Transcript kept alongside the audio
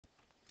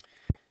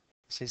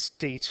This is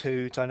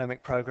D2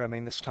 dynamic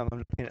programming. This time I'm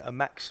looking at a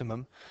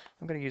maximum.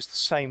 I'm going to use the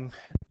same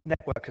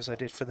network as I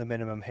did for the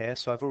minimum here.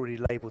 So I've already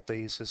labeled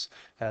these as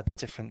the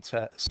different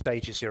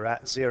stages you're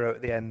at. 0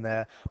 at the end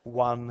there,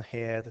 1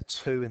 here, the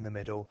 2 in the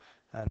middle,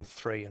 and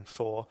 3 and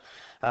 4.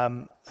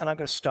 And I'm going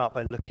to start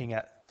by looking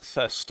at the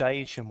first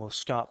stage, and we'll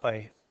start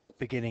by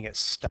beginning at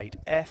state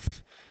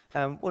F.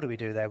 What do we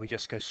do there? We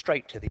just go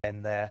straight to the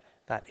end there.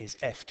 That is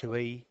F to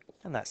E,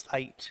 and that's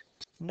 8.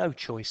 No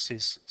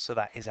choices, so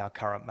that is our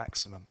current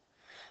maximum.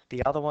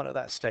 The other one at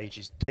that stage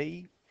is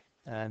D,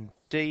 and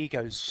D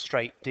goes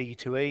straight D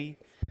to E,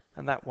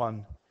 and that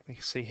one we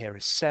can see here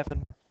is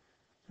 7.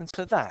 And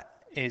so that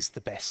is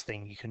the best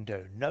thing you can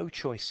do. No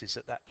choices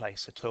at that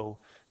place at all,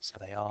 so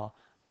they are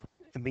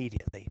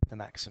immediately the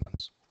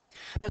maximums.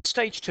 At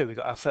stage 2, we've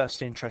got our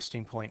first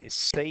interesting point is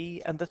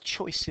C, and the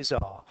choices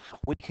are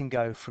we can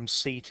go from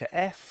C to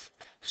F,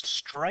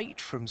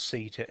 straight from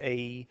C to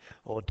E,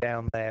 or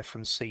down there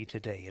from C to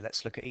D.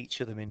 Let's look at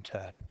each of them in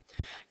turn.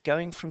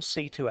 Going from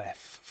C to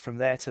F, from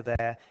there to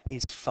there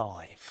is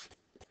 5.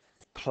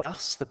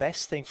 Plus the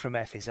best thing from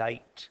F is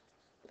 8.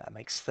 That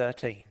makes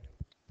 13.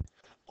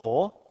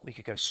 Or we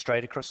could go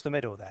straight across the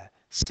middle there.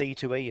 C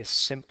to E is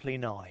simply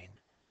 9.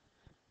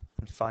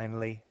 And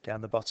finally, down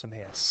the bottom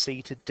here,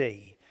 C to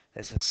D,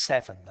 there's a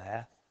 7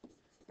 there.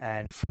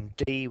 And from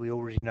D, we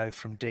already know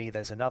from D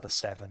there's another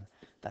 7.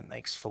 That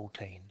makes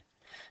 14.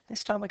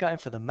 This time we're going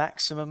for the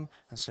maximum,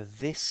 and so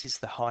this is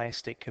the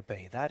highest it could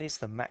be. That is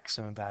the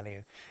maximum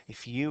value.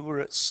 If you were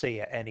at C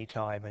at any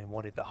time and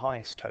wanted the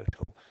highest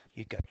total,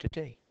 you'd go to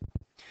D.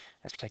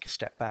 Let's take a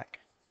step back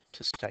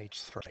to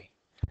stage 3.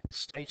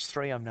 Stage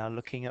 3, I'm now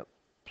looking at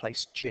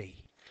place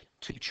G.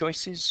 2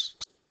 choices,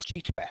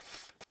 G to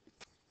F.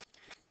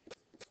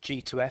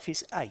 G to F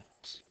is 8.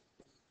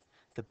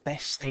 The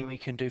best thing we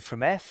can do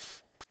from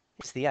F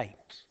is the 8.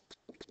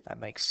 That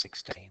makes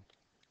 16.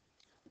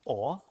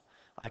 Or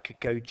I could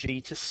go G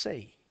to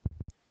C.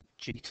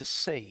 G to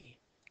C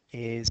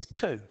is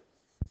 2.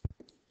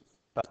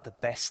 But the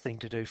best thing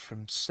to do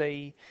from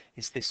C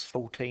is this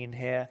 14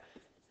 here,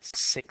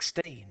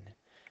 16.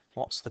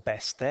 What's the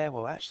best there?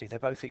 Well, actually, they're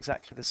both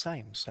exactly the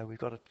same, so we've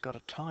got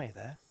a tie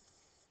there.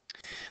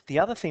 The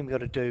other thing we've got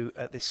to do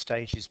at this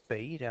stage is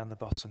B down the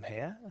bottom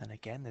here. And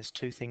again, there's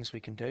 2 things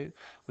we can do.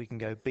 We can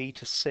go B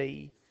to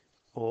C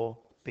or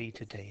B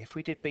to D. If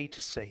we did B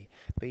to C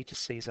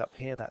is up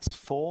here, that's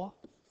 4.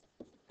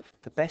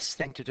 The best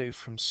thing to do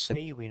from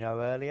C, we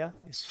know earlier,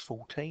 is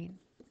 14.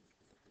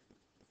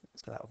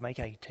 So that would make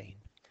 18.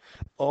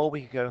 Or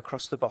we could go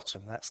across the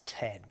bottom, that's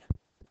 10.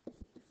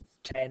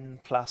 10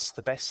 plus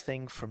the best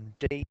thing from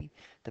D.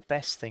 The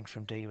best thing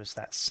from D was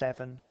that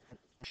 7.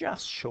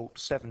 Just short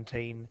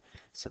 17.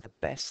 So the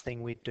best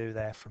thing we'd do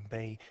there from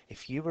B,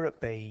 if you were at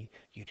B,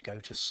 you'd go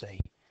to C.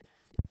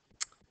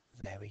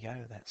 There we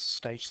go, that's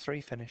stage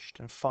 3 finished.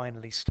 And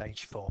finally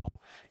stage 4.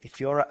 If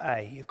you're at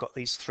A, you've got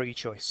these 3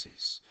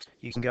 choices.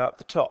 You can go up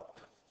the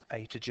top,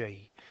 A to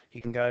G.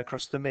 You can go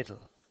across the middle,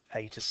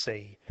 A to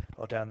C,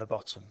 or down the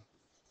bottom,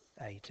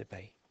 A to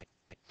B.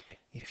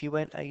 If you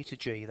went A to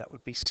G, that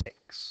would be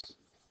 6.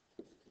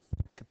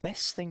 The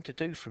best thing to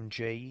do from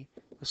G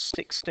was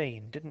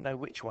 16. Didn't know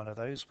which one of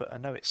those, but I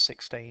know it's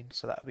 16,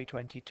 so that would be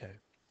 22.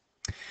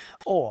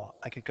 Or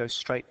I could go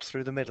straight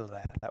through the middle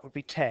there. That would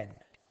be 10.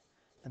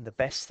 And the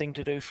best thing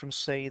to do from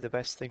C, the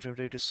best thing to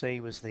do to C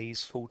was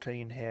these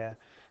 14 here.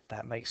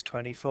 That makes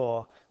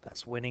 24.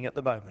 That's winning at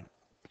the moment.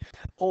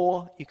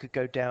 Or you could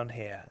go down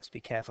here. Let's be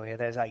careful here.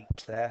 There's 8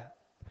 there.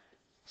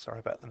 Sorry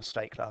about the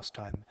mistake last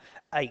time.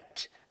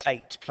 8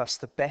 plus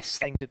the best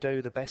thing to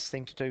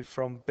do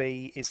from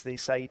B is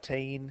this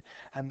 18,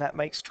 and that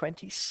makes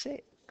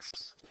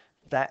 26.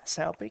 That's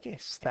our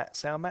biggest.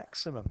 That's our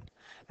maximum.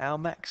 Our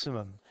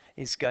maximum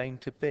is going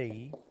to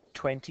be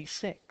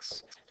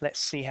 26. Let's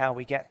see how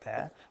we get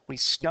there. We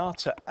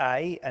start at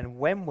A, and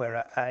when we're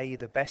at A,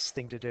 the best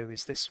thing to do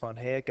is this one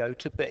here, go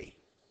to B.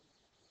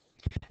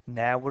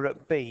 Now we're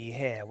at B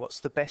here. What's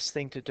the best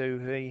thing to do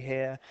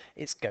here?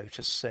 It's go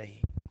to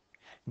C.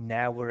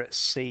 Now we're at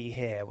C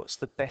here. What's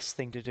the best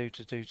thing to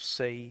do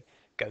C?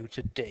 Go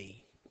to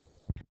D.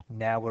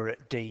 Now we're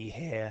at D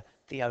here.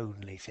 The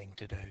only thing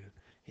to do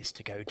is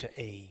to go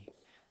to E.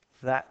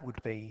 That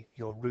would be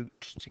your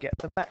route to get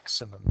the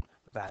maximum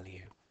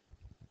value.